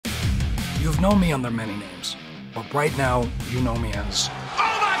You've known me under many names, but right now, you know me as...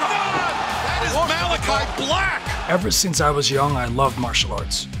 Oh my God! That is Malakai Black! Ever since I was young, I loved martial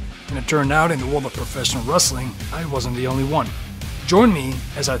arts. And it turned out in the world of professional wrestling, I wasn't the only one. Join me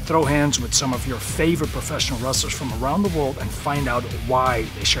as I throw hands with some of your favorite professional wrestlers from around the world and find out why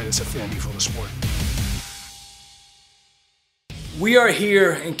they share this affinity for the sport. We are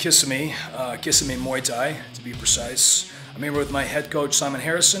here in Kissimmee, Kissimmee Muay Thai, to be precise. I'm here with my head coach, Simon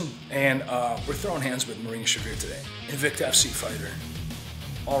Harrison, and we're throwing hands with Marina Shafir today. Invicta FC fighter,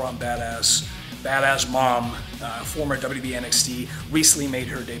 all-around badass, badass mom, former WWE NXT, recently made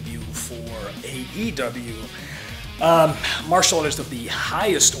her debut for AEW. Martial artist of the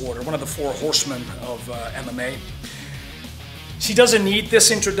highest order, one of the four horsemen of MMA. She doesn't need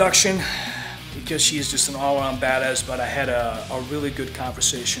this introduction because she is just an all-around badass, but I had a really good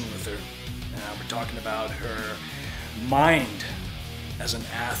conversation with her. We're talking about her mind as an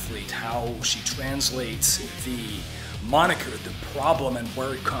athlete, how she translates the moniker, the problem, and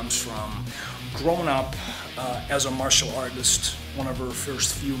where it comes from. Growing up as a martial artist, one of her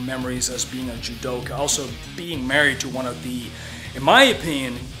first few memories as being a judoka, also being married to one of the, in my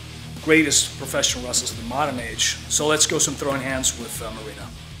opinion, greatest professional wrestlers of the modern age. So let's go some throwing hands with Marina.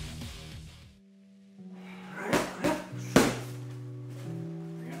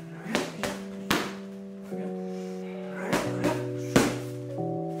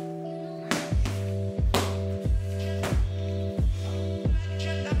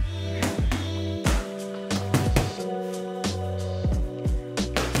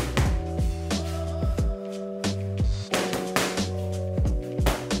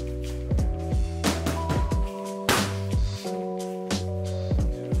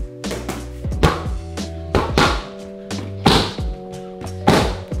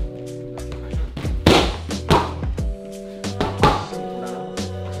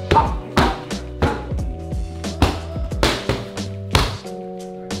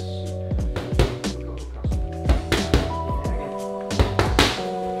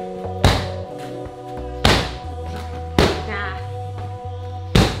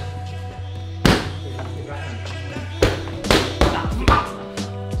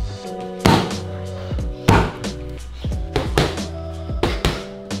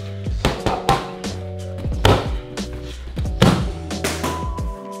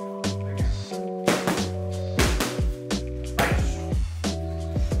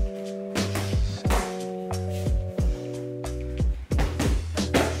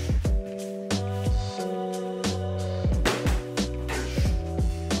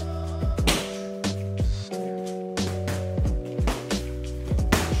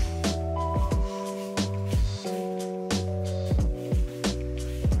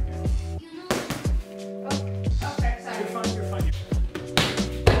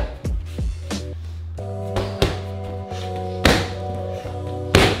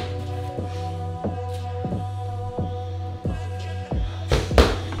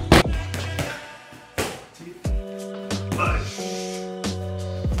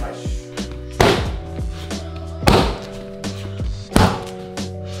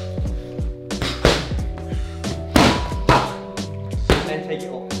 Take it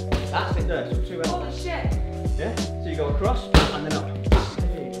up. That's it there, so 2 L. Holy shit. Yeah? So you go across and then up.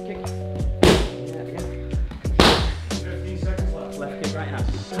 Hey, kick. Yeah, again. 15 seconds left. Left kick right hand.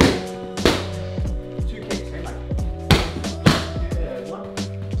 2 kicks, hey man. 1.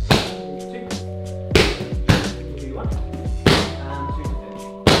 2. Do 1. And 2 to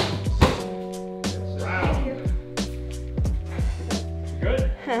finish. Thank you. Good?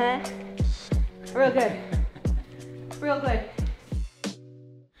 Real good. Real good.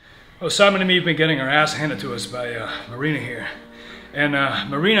 Well, Simon and me have been getting our ass handed to us by Marina here. And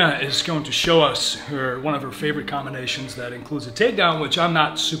Marina is going to show us one of her favorite combinations that includes a takedown, which I'm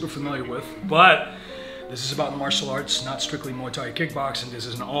not super familiar with, but this is about martial arts, not strictly Muay Thai kickboxing. This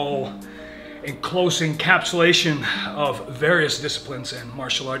is an all-enclosing encapsulation of various disciplines and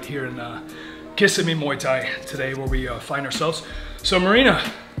martial art here in Kissimmee Muay Thai today, where we find ourselves. So Marina,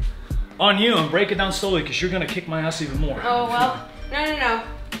 on you, and break it down slowly because you're gonna kick my ass even more. Oh, well, no.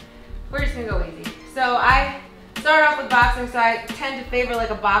 We're just gonna go easy. So I start off with boxing, so I tend to favor like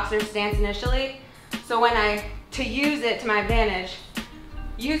a boxer stance initially. So to use it to my advantage,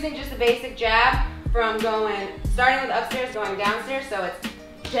 using just the basic jab from starting with upstairs, going downstairs. So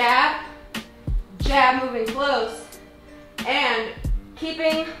it's jab, jab moving close, and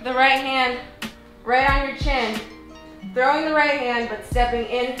keeping the right hand right on your chin, throwing the right hand, but stepping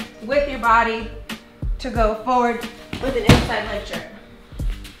in with your body to go forward with an inside leg trip.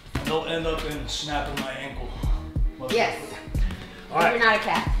 They'll end up in snapping my ankle. Yes. All right. You're not a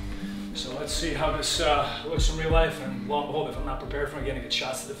cat. So let's see how this looks in real life, and lo and behold, if I'm not prepared for it, I'm gonna get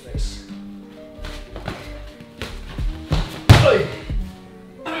shots to the face.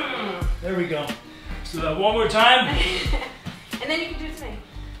 There we go. So one more time. And then you can do it to me.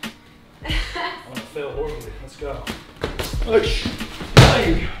 I'm gonna fail horribly. Let's go.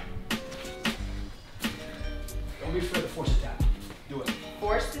 Don't be afraid to force a tap. Do it.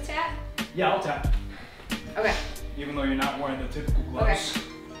 Force the tap? Yeah, I'll tap. Okay. Even though you're not wearing the typical gloves. Okay.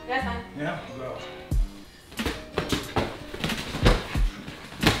 That's fine. Yeah, go.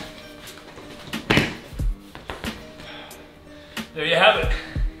 There you have it.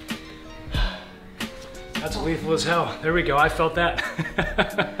 That's lethal as hell. There we go, I felt that.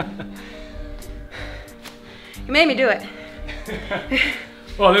 You made me do it.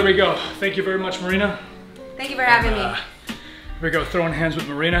 Well, there we go. Thank you very much, Marina. Thank you for having me. Here we go, throwing hands with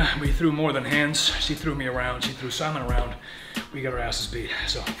Marina. We threw more than hands. She threw me around. She threw Simon around. We got our asses beat.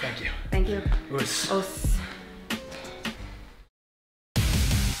 So, thank you. Thank you. Us.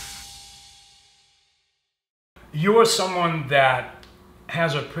 You're someone that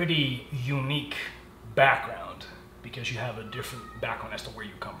has a pretty unique background because you have a different background as to where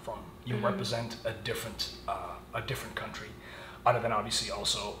you come from. You represent a different country, other than obviously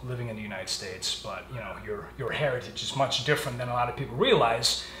also living in the United States. But you know, your heritage is much different than a lot of people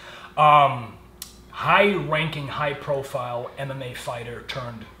realize. High-ranking, high-profile MMA fighter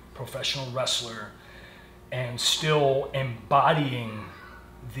turned professional wrestler, and still embodying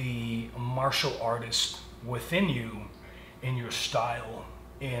the martial artist within you, in your style,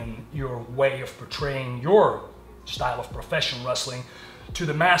 in your way of portraying your style of professional wrestling to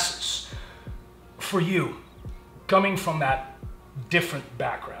the masses. For you, coming from that different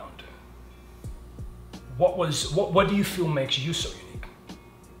background, what do you feel makes you so unique?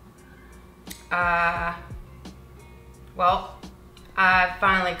 Well, I've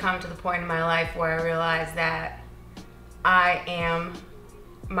finally come to the point in my life where I realize that I am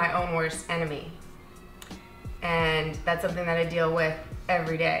my own worst enemy. And that's something that I deal with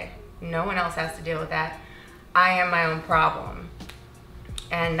every day. No one else has to deal with that. I am my own problem.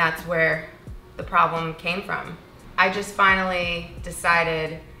 And that's where the problem came from. I just finally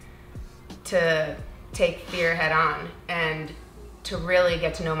decided to take fear head on and to really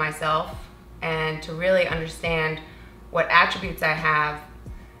get to know myself and to really understand what attributes I have,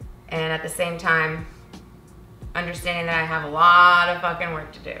 and at the same time understanding that I have a lot of fucking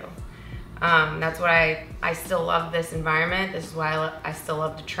work to do. That's why I still love this environment. This is why I still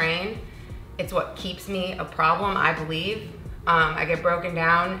love to train. It's what keeps me a problem, I believe. I get broken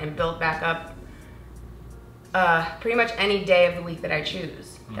down and built back up pretty much any day of the week that I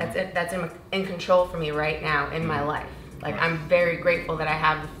choose. That's it. That's in control for me right now in my life. Like, I'm very grateful that I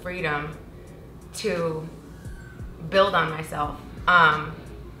have the freedom to build on myself.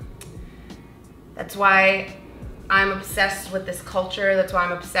 That's why I'm obsessed with this culture. That's why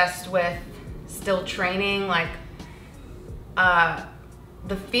I'm obsessed with still training. Like,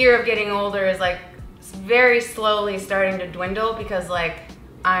 the fear of getting older is like very slowly starting to dwindle, because like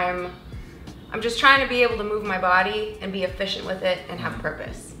I'm just trying to be able to move my body and be efficient with it and have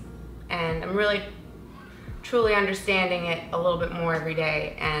purpose. And I'm really truly understanding it a little bit more every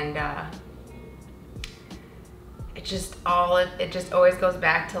day. And it just always goes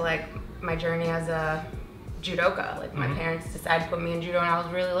back to like my journey as a judoka. Like, my parents decided to put me in judo when I was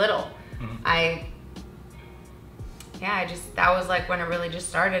really little. That was like when it really just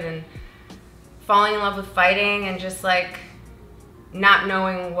started, and falling in love with fighting and just like not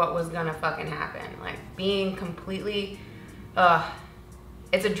knowing what was gonna fucking happen. Like, being completely,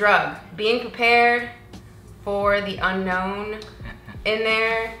 it's a drug. Being prepared for the unknown in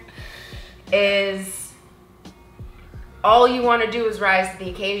there is, all you want to do is rise to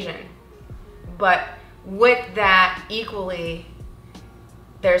the occasion. But with that equally,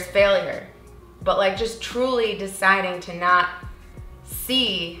 there's failure. But like, just truly deciding to not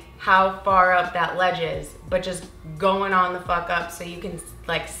see how far up that ledge is, but just going on the fuck up so you can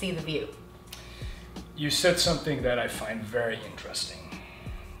like see the view. You said something that I find very interesting,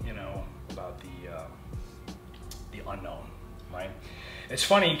 you know, about the unknown, right? It's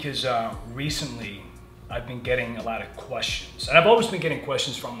funny because recently I've been getting a lot of questions, and I've always been getting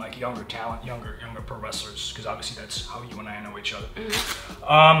questions from like younger talent, younger pro wrestlers, because obviously that's how you and I know each other.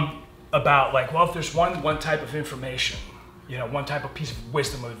 About like, well, if there's one type of information, you know, one type of piece of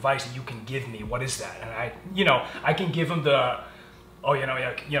wisdom or advice that you can give me, what is that? And I can give them the,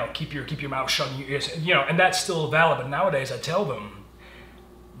 keep your mouth shut and your ears, and that's still valid. But nowadays I tell them,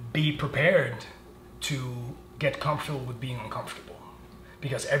 be prepared to get comfortable with being uncomfortable,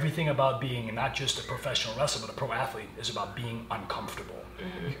 because everything about being not just a professional wrestler, but a pro athlete is about being uncomfortable.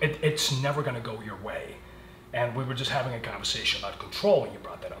 It's never going to go your way. And we were just having a conversation about control, and you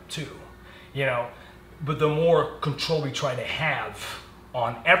brought that up too. You know, but the more control we try to have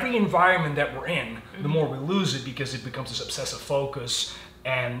on every environment that we're in, the more we lose it, because it becomes this obsessive focus,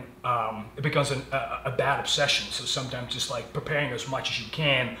 and it becomes a bad obsession. So sometimes just like preparing as much as you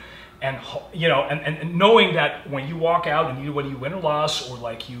can, and you know, and knowing that when you walk out and whether you win or loss, or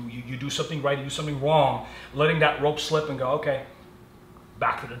like you do something right, you do something wrong, letting that rope slip and go, okay,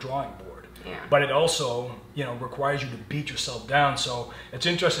 back to the drawing board. Yeah. But it also, you know, requires you to beat yourself down. So it's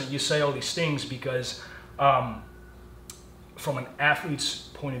interesting that you say all these things, because from an athlete's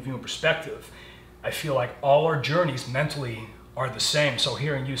point of view and perspective, I feel like all our journeys mentally are the same. So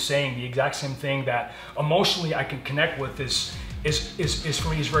hearing you saying the exact same thing that emotionally I can connect with is for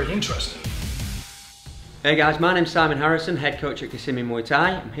me is very interesting. Hey guys, my name's Simon Harrison, head coach at Kissimmee Muay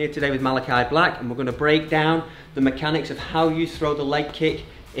Thai. I'm here today with Malakai Black, and we're going to break down the mechanics of how you throw the leg kick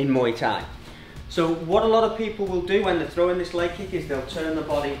in Muay Thai. So what a lot of people will do when they're throwing this leg kick is they'll turn the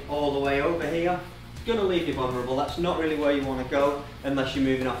body all the way over here. It's going to leave you vulnerable. That's not really where you want to go unless you're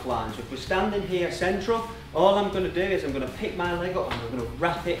moving off line. So if we're standing here central, all I'm going to do is I'm going to pick my leg up and I'm going to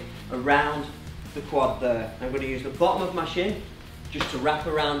wrap it around the quad there. I'm going to use the bottom of my shin just to wrap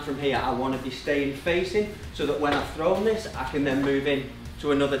around from here. I want to be staying facing so that when I've thrown this, I can then move in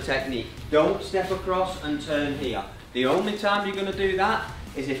to another technique. Don't step across and turn here. The only time you're going to do that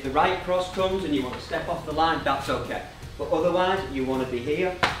is if the right cross comes and you want to step off the line, that's okay. But otherwise, you want to be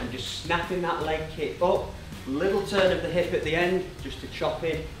here and just snapping that leg kick up. Little turn of the hip at the end, just to chop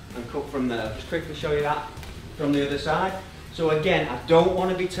in and cut from there. I'll just quickly show you that from the other side. So again, I don't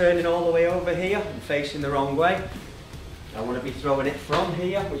want to be turning all the way over here and facing the wrong way. I want to be throwing it from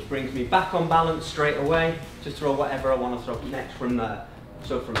here, which brings me back on balance straight away to throw whatever I want to throw next from there.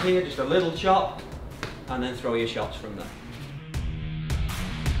 So from here, just a little chop, and then throw your shots from there.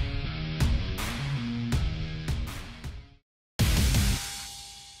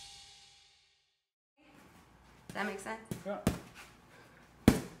 Does that make sense? Yeah.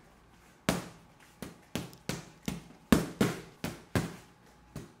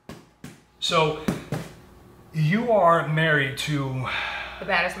 So you are married to The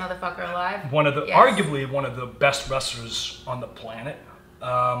baddest motherfucker alive. one of the, Yes. arguably one of the best wrestlers on the planet.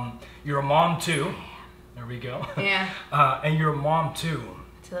 You're a mom too. There we go. Yeah. And you're a mom too.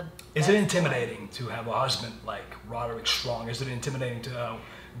 To the Is it best intimidating to have a husband like Roderick Strong? Is it intimidating to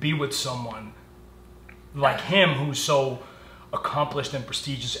be with someone like him, who's so accomplished and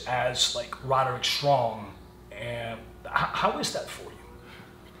prestigious as like Roderick Strong? And how is that for you?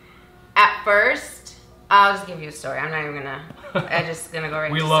 At first, I'll just give you a story. I'm not even gonna. I'm just gonna go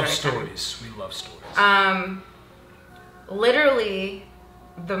right. We to love story time. stories. We love stories. Literally,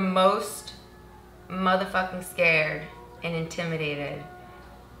 the most motherfucking scared and intimidated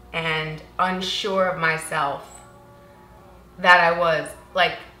and unsure of myself that I was,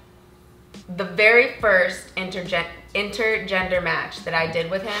 like, the very first intergender match that I did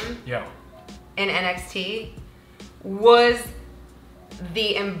with him Yeah. in NXT was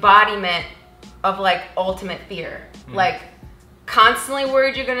the embodiment of like ultimate fear. Like, constantly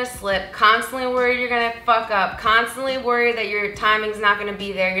worried you're gonna slip, constantly worried you're gonna fuck up, constantly worried that your timing's not gonna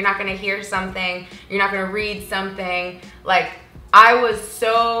be there, you're not gonna hear something, you're not gonna read something. Like, I was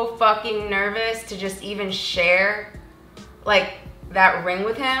so fucking nervous to just even share like that ring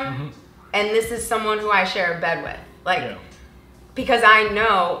with him. And this is someone who I share a bed with. Like, because I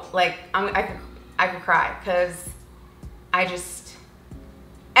know, like, I could cry, because I just,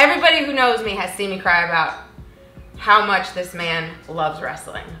 everybody who knows me has seen me cry about how much this man loves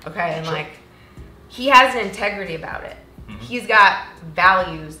wrestling, okay? And like, he has an integrity about it. He's got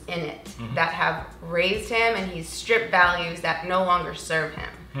values in it that have raised him, and he's stripped values that no longer serve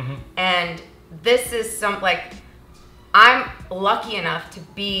him. And this is some, like, I'm lucky enough to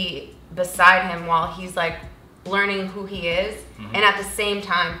be beside him while he's like learning who he is, and at the same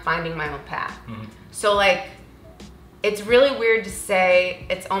time finding my own path. So like, it's really weird to say.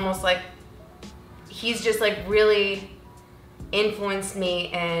 It's almost like he's just like really influenced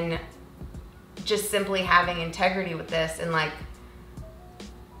me in just simply having integrity with this, and like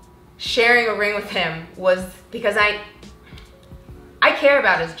sharing a ring with him was because I care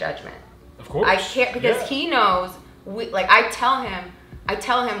about his judgment. Of course. I care because he knows. Like, I tell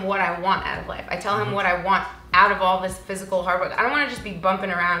him what I want out of life. I tell him what I want out of all this physical hard work. I don't want to just be bumping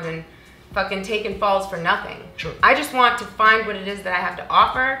around and fucking taking falls for nothing. Sure. I just want to find what it is that I have to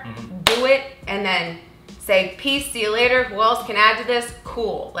offer, do it, and then say, peace, see you later. Who else can add to this?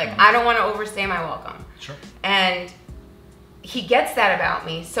 Cool. Like, I don't want to overstay my welcome. Sure. And he gets that about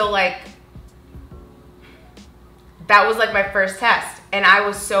me. So like, that was like my first test, and I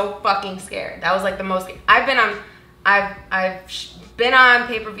was so fucking scared. That was like the most. I've been on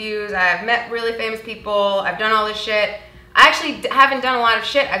pay-per-views. I've met really famous people. I've done all this shit. I actually haven't done a lot of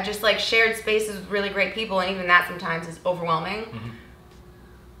shit. I've just like shared spaces with really great people, and even that sometimes is overwhelming. Mm-hmm.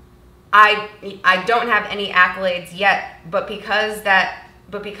 I don't have any accolades yet, but because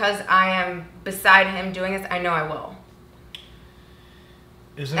I am beside him doing this, I know I will.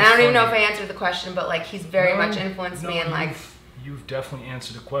 And I don't even know if I answered the question, but like he's very much influenced me, and like you've definitely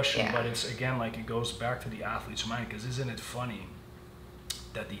answered the question. Yeah. But it's again like it goes back to the athlete's mind, because isn't it funny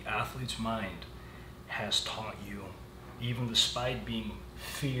that the athlete's mind has taught you, even despite being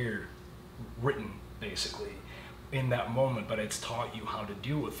fear written basically in that moment, but it's taught you how to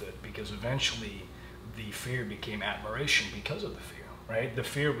deal with it, because eventually the fear became admiration because of the fear, right? The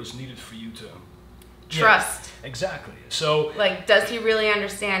fear was needed for you to trust. Yeah, exactly. So like, does he really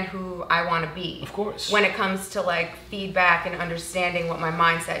understand who I want to be? Of course. When it comes to like feedback and understanding what my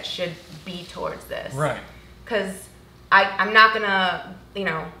mindset should be towards this. Right. Because I'm not gonna, you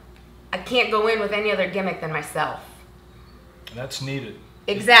know, I can't go in with any other gimmick than myself. That's needed.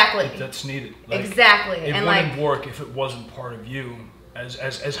 Exactly. That's needed. Like, exactly. It and wouldn't like, work if it wasn't part of you.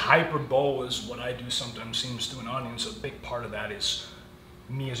 As hyperbole as what I do sometimes seems to an audience, a big part of that is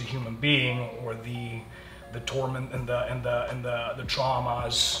me as a human being, or the torment and the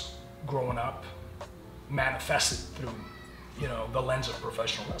traumas growing up manifested through, you know, the lens of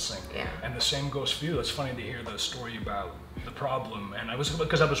professional wrestling. Yeah. And the same goes for you. It's funny to hear the story about the problem, and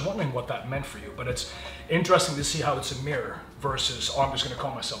because I was wondering what that meant for you. But it's interesting to see how it's a mirror versus, oh, I'm just going to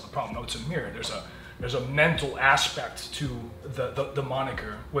call myself the problem. No, it's a mirror. There's a mental aspect to the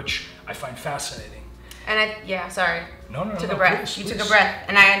moniker, which I find fascinating. And sorry. No, took a breath. Please, you please. took a breath,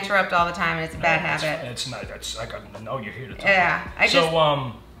 and I interrupt all the time, and it's a bad habit. It's not. That's I got to know you're here to talk.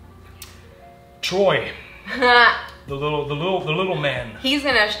 Yeah. Troy, the little man. He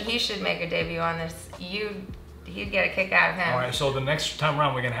should make a debut on this. He'd get a kick out of him. All right. So the next time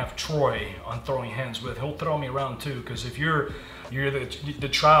around, we're gonna have Troy on Throwing Hands with. He'll throw me around too, because if you're the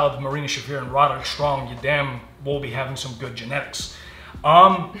child of Marina, Shafir, and Roderick Strong, you damn will be having some good genetics.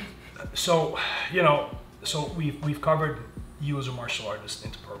 So, you know, so we've covered you as a martial artist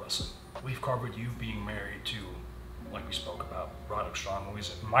into pro wrestling. We've covered you being married to, like we spoke about, Roderick Strong, who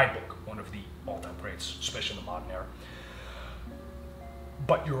is, in my book, one of the all-time greats, especially in the modern era.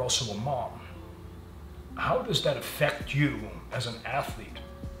 But you're also a mom. How does that affect you as an athlete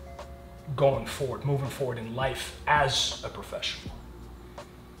going forward, moving forward in life as a professional?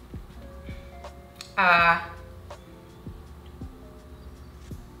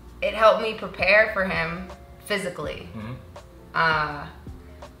 It helped me prepare for him physically. Mm-hmm.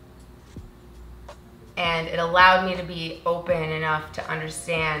 And it allowed me to be open enough to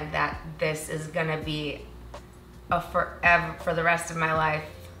understand that this is gonna be a forever, for the rest of my life,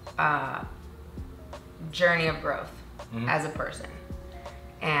 journey of growth as a person.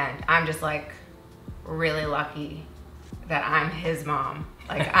 And I'm just like really lucky that I'm his mom.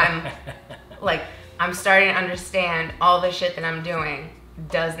 Like I'm starting to understand all the shit that I'm doing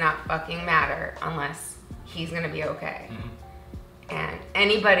does not fucking matter unless he's gonna be okay. Mm-hmm. And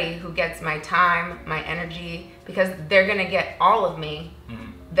anybody who gets my time, my energy, because they're gonna get all of me,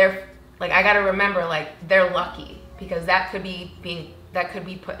 they're like, I gotta remember, like, they're lucky, because that could be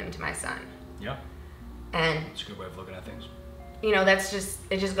put into my son. Yeah. And it's a good way of looking at things. You know,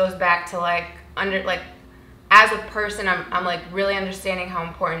 it just goes back to like, as a person, I'm like really understanding how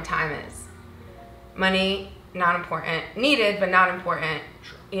important time is. Money, not important. Needed, but not important.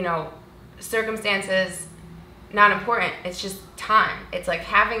 Sure. You know, circumstances, not important. It's just time. It's like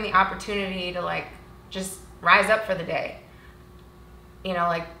having the opportunity to like just rise up for the day. You know,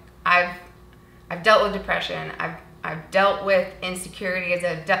 like I've dealt with depression. I've dealt with insecurity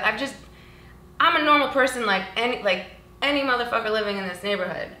I'm a normal person like any motherfucker living in this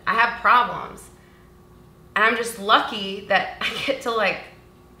neighborhood. I have problems. And I'm just lucky that I get to like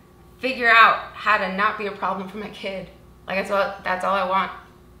figure out how to not be a problem for my kid. Like that's all I want.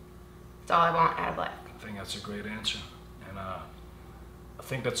 That's all I want out of life. I think that's a great answer. And I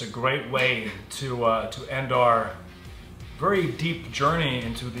think that's a great way to end our very deep journey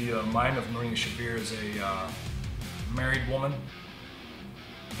into the mind of Marina Shafir as a married woman,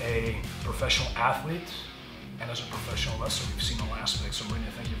 a professional athlete, and as a professional wrestler. We've seen all aspects. So Marina,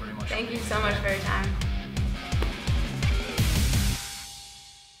 thank you very much. Thank you so much for your time.